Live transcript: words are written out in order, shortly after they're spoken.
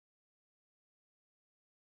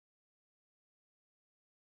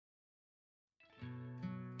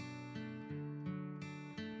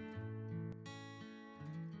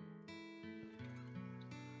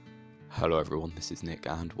Hello everyone, this is Nick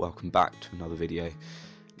and welcome back to another video.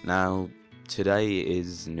 Now, today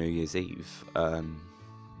is New Year's Eve.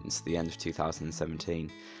 It's the end of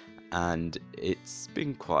 2017 and it's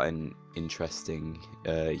been quite an interesting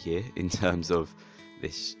year in terms of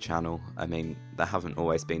this channel. I mean, there haven't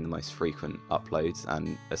always been the most frequent uploads,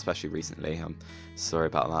 and especially recently. I'm sorry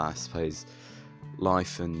about that. I suppose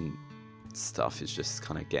life and stuff is just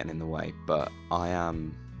kind of getting in the way, but I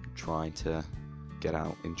am trying to get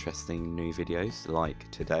out interesting new videos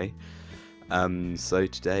like today. So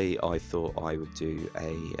today I thought I would do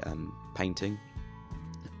a painting,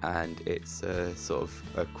 and it's a sort of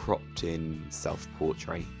a cropped in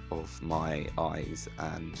self-portrait of my eyes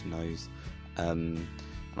and nose, and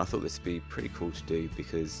I thought this would be pretty cool to do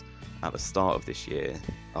because at the start of this year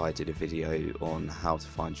I did a video on how to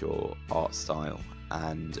find your art style,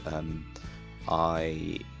 and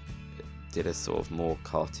I did a sort of more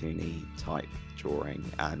cartoony type drawing,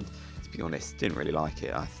 and to be honest, didn't really like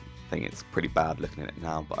it. I think it's pretty bad looking at it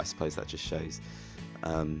now, but I suppose that just shows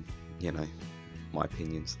you know, my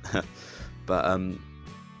opinions. But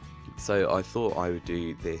so I thought I would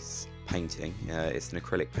do this painting. It's an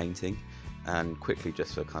acrylic painting, and quickly,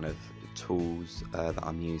 just for kind of tools that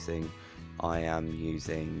I'm using, I am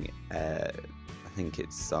using I think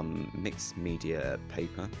it's some mixed media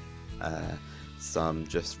paper, some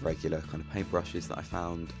just regular kind of paintbrushes that I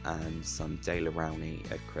found, and some Rowney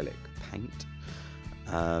acrylic paint,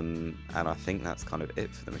 and I think that's kind of it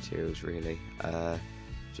for the materials really.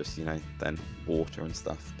 Just, you know, then water and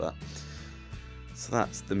stuff. But so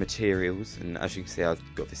that's the materials, and as you can see, I've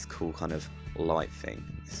got this cool kind of light thing,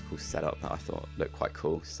 this cool setup that I thought looked quite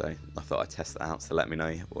cool, so I thought I'd test that out. So let me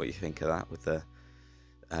know what you think of that with the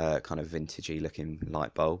kind of vintagey looking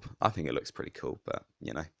light bulb. I think it looks pretty cool, but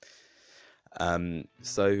you know.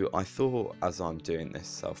 So I thought, as I'm doing this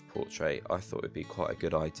self-portrait, I thought it'd be quite a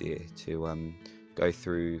good idea to go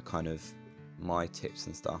through kind of my tips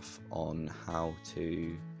and stuff on how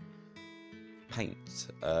to paint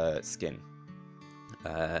skin,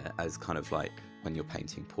 as kind of like when you're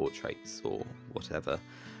painting portraits or whatever.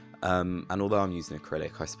 And although I'm using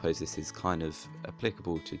acrylic, I suppose this is kind of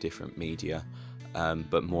applicable to different media,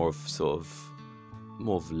 but more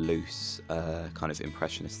of loose kind of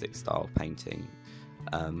impressionistic style painting,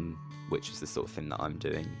 which is the sort of thing that I'm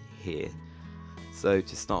doing here. So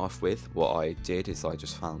to start off with, what I did is I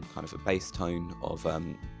just found kind of a base tone of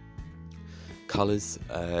colours,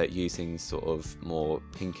 using sort of more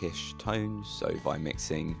pinkish tones, so by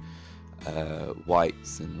mixing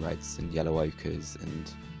whites and reds and yellow ochres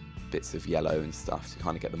and bits of yellow and stuff to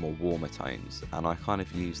kind of get the more warmer tones, and I kind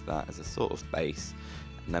of used that as a sort of base.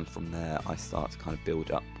 And then from there I start to kind of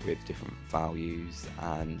build up with different values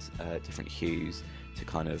and different hues to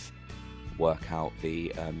kind of work out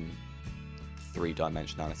the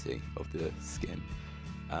three-dimensionality of the skin.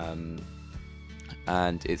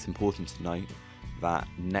 And it's important to note that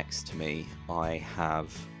next to me I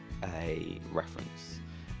have a reference.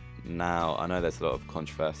 Now, I know there's a lot of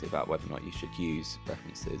controversy about whether or not you should use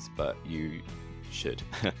references, but you should.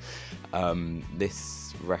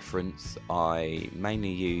 This reference I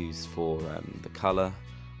mainly use for the colour.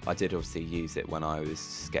 I did obviously use it when I was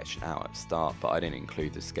sketching out at the start, but I didn't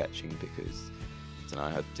include the sketching because I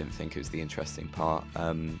don't know, I didn't think it was the interesting part.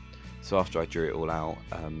 So after I drew it all out,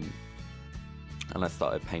 and I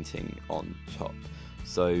started painting on top.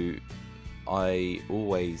 So I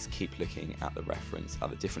always keep looking at the reference, at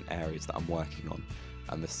the different areas that I'm working on,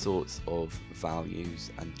 and the sorts of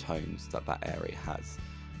values and tones that that area has,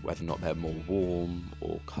 whether or not they're more warm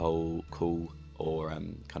or cool, or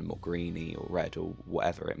kind of more greeny or red or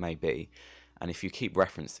whatever it may be. And if you keep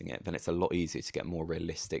referencing it, then it's a lot easier to get more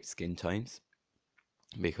realistic skin tones,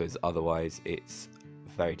 because otherwise it's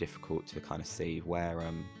very difficult to kind of see where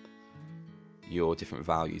your different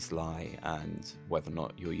values lie, and whether or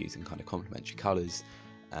not you're using kind of complementary colours,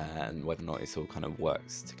 and whether or not it all kind of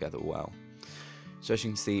works together well. So as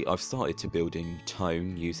you can see, I've started to build in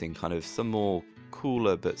tone using kind of some more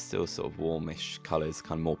cooler but still sort of warmish colours,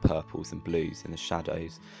 kind of more purples and blues in the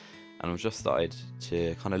shadows, and I've just started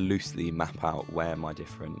to kind of loosely map out where my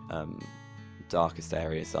different darkest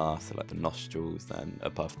areas are, so like the nostrils, then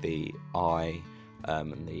above the eye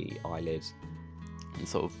and the eyelid, and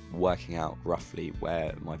sort of working out roughly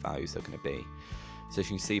where my values are going to be. So as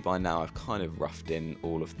you can see by now, I've kind of roughed in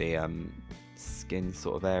all of the skin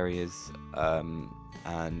sort of areas,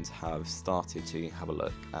 and have started to have a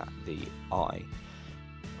look at the eye.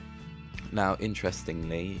 Now,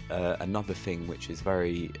 interestingly, another thing which is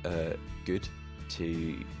very good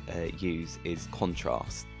to use is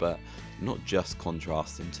contrast, but not just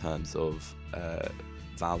contrast in terms of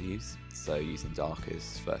values, so using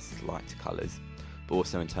darkers versus lighter colours, but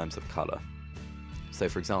also in terms of colour. So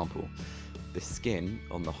for example, the skin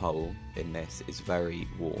on the whole in this is very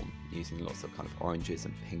warm, using lots of kind of oranges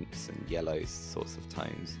and pinks and yellows sorts of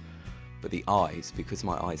tones. But the eyes, because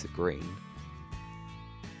my eyes are green,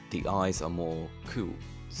 the eyes are more cool,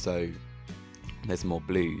 so there's more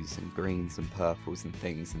blues and greens and purples and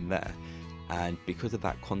things in there. And because of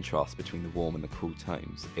that contrast between the warm and the cool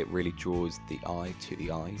tones, it really draws the eye to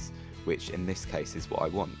the eyes, which in this case is what I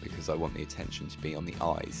want, because I want the attention to be on the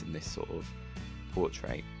eyes in this sort of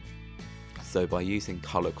portrait. So by using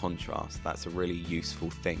colour contrast, that's a really useful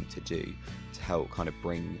thing to do to help kind of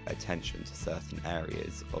bring attention to certain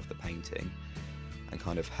areas of the painting and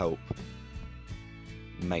kind of help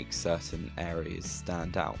make certain areas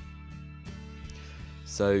stand out.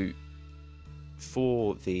 So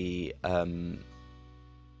for the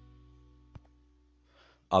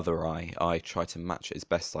other eye, I tried to match it as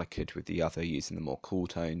best I could with the other using the more cool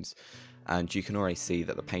tones, and you can already see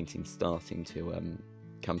that the painting's starting to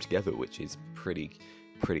come together, which is pretty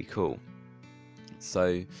cool.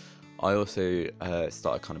 So I also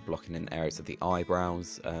started kind of blocking in areas of the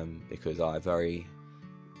eyebrows, because I have very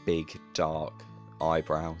big dark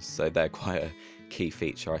eyebrows, so they're quite a key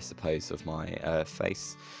feature, I suppose, of my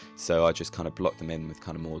face. So I just kind of blocked them in with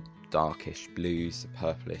kind of more darkish blues,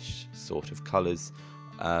 purplish sort of colours,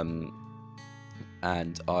 and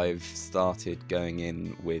I've started going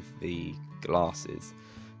in with the glasses.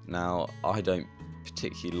 Now, I don't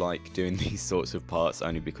particularly like doing these sorts of parts,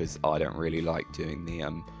 only because I don't really like doing the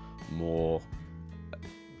more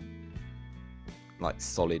like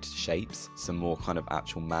solid shapes, some more kind of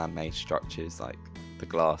actual man-made structures like the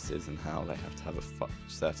glasses and how they have to have a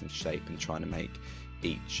certain shape, and trying to make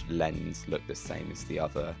each lens look the same as the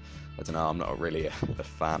other. I don't know, I'm not really a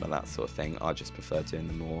fan of that sort of thing. I just prefer doing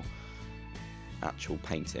the more actual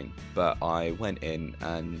painting. But I went in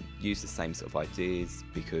and used the same sort of ideas,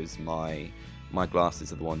 because my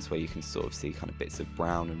glasses are the ones where you can sort of see kind of bits of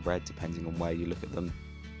brown and red depending on where you look at them.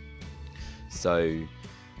 So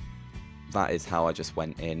that is how I just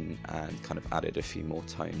went in and kind of added a few more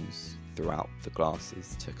tones throughout the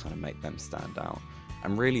glasses to kind of make them stand out.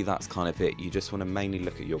 And really that's kind of it. You just want to mainly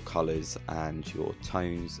look at your colours and your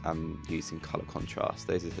tones and using colour contrast.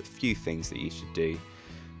 Those are a few things that you should do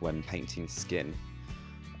when painting skin.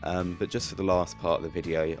 But just for the last part of the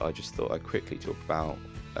video, I just thought I'd quickly talk about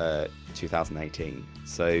 2018.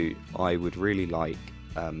 So I would really like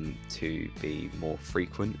to be more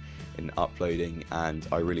frequent in uploading, and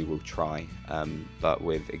I really will try, but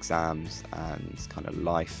with exams and kind of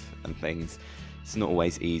life and things, it's not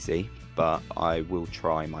always easy, but I will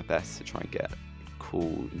try my best to try and get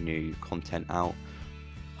cool new content out.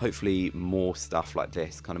 Hopefully more stuff like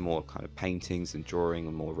this, kind of paintings and drawing,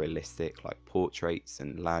 and more realistic like portraits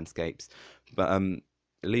and landscapes. But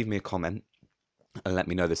leave me a comment and let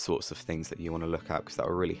me know the sorts of things that you want to look at, because that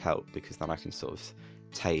will really help, because then I can sort of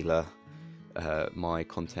tailor my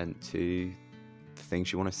content to the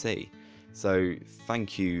things you want to see. So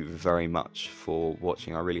thank you very much for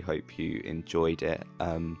watching. I really hope you enjoyed it.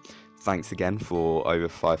 Thanks again for over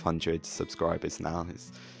 500 subscribers now.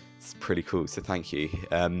 It's pretty cool, so thank you.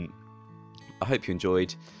 I hope you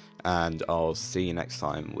enjoyed, and I'll see you next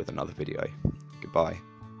time with another video. Goodbye.